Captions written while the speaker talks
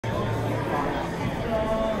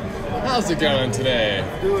How's it going today?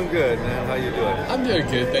 Doing good, man. How you doing? I'm doing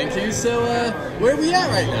good, thank you. So, where are we at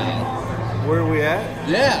right now? Where are we at?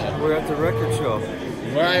 Yeah, We're at the record show.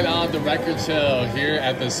 we're right on the record show here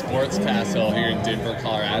at the Sports Castle here in Denver,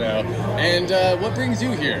 Colorado. And what brings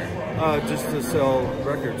you here? Just to sell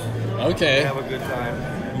records. Okay, Have a good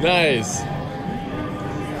time. nice.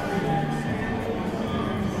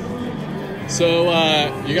 So,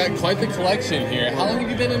 you got quite the collection here. How long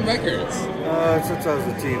have you been in records? Since I was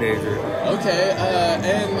a teenager. Okay,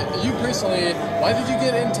 and you personally, why did you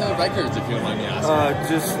get into records, if you don't mind me asking?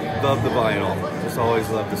 Just love the vinyl. Just always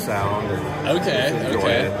loved the sound. And Okay, just enjoy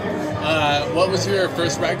okay. it. What was your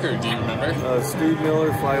first record? Do you remember? Steve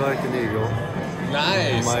Miller, Fly Like an Eagle.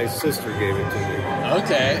 Nice. My sister gave it to me.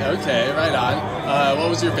 Okay, okay, right on. What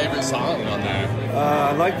was your favorite song on there?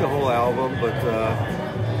 I like the whole album, but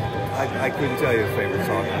I couldn't tell you a favorite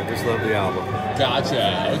song. I just love the album.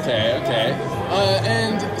 Gotcha. Okay, okay.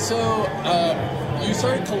 And so you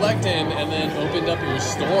started collecting and then opened up your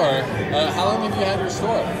store. How long have you had your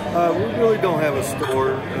store? We really don't have a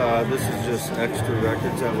store. This is just extra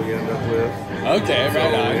records that we end up with. Okay, So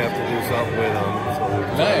right on. we have to do something with them. So we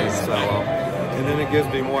try to Nice. sell them. And then it gives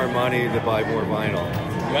me more money to buy more vinyl.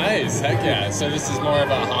 Nice. Heck yeah. So this is more of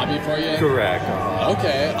a hobby for you? Correct.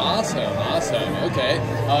 Okay, awesome, awesome. Okay.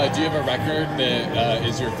 Do you have a record that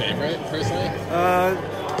is your favorite, personally?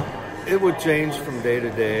 It would change from day to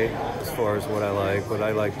day as far as what I like, but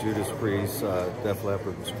I like Judas Priest, Def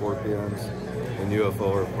Leppard, and Scorpions, and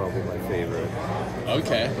UFO are probably my favorite.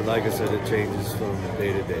 Okay. But like I said, it changes from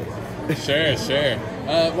day to day. Sure, sure.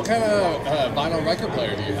 What kind of vinyl record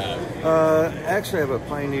player do you have? Actually, I have a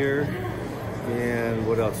Pioneer, and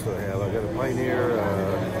what else do I have? I got a Pioneer,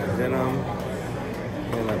 a Denim,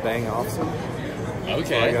 and a Bang Olufsen.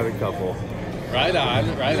 Okay. So I got a couple. Right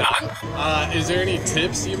on, right on. Is there any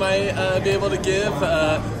tips you might be able to give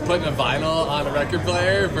putting a vinyl on a record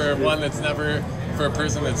player for a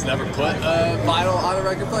person that's never put a vinyl on a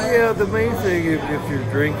record player? Yeah, the main thing, if you're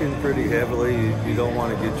drinking pretty heavily, you don't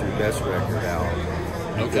want to get your best record out.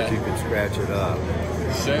 Because Okay. you can scratch it up.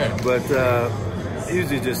 Sure. But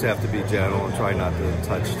usually just have to be gentle and try not to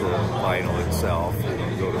touch the vinyl itself.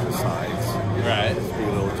 Go to the sides. Right. Just be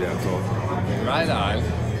a little gentle. Right on.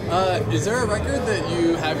 Is there a record that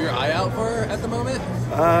you have your eye out for at the moment?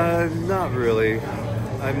 Not really.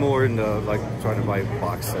 I'm more into like trying to buy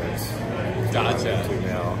box sets. Gotcha. To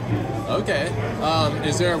now. Okay.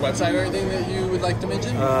 Is there a website or anything that you would like to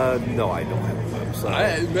mention? No, I don't have a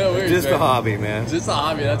website. No worries, Just man. a hobby, man. Just a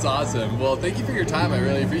hobby. That's awesome. Well, thank you for your time. I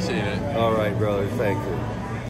really appreciate it. All right, brother. Thank you.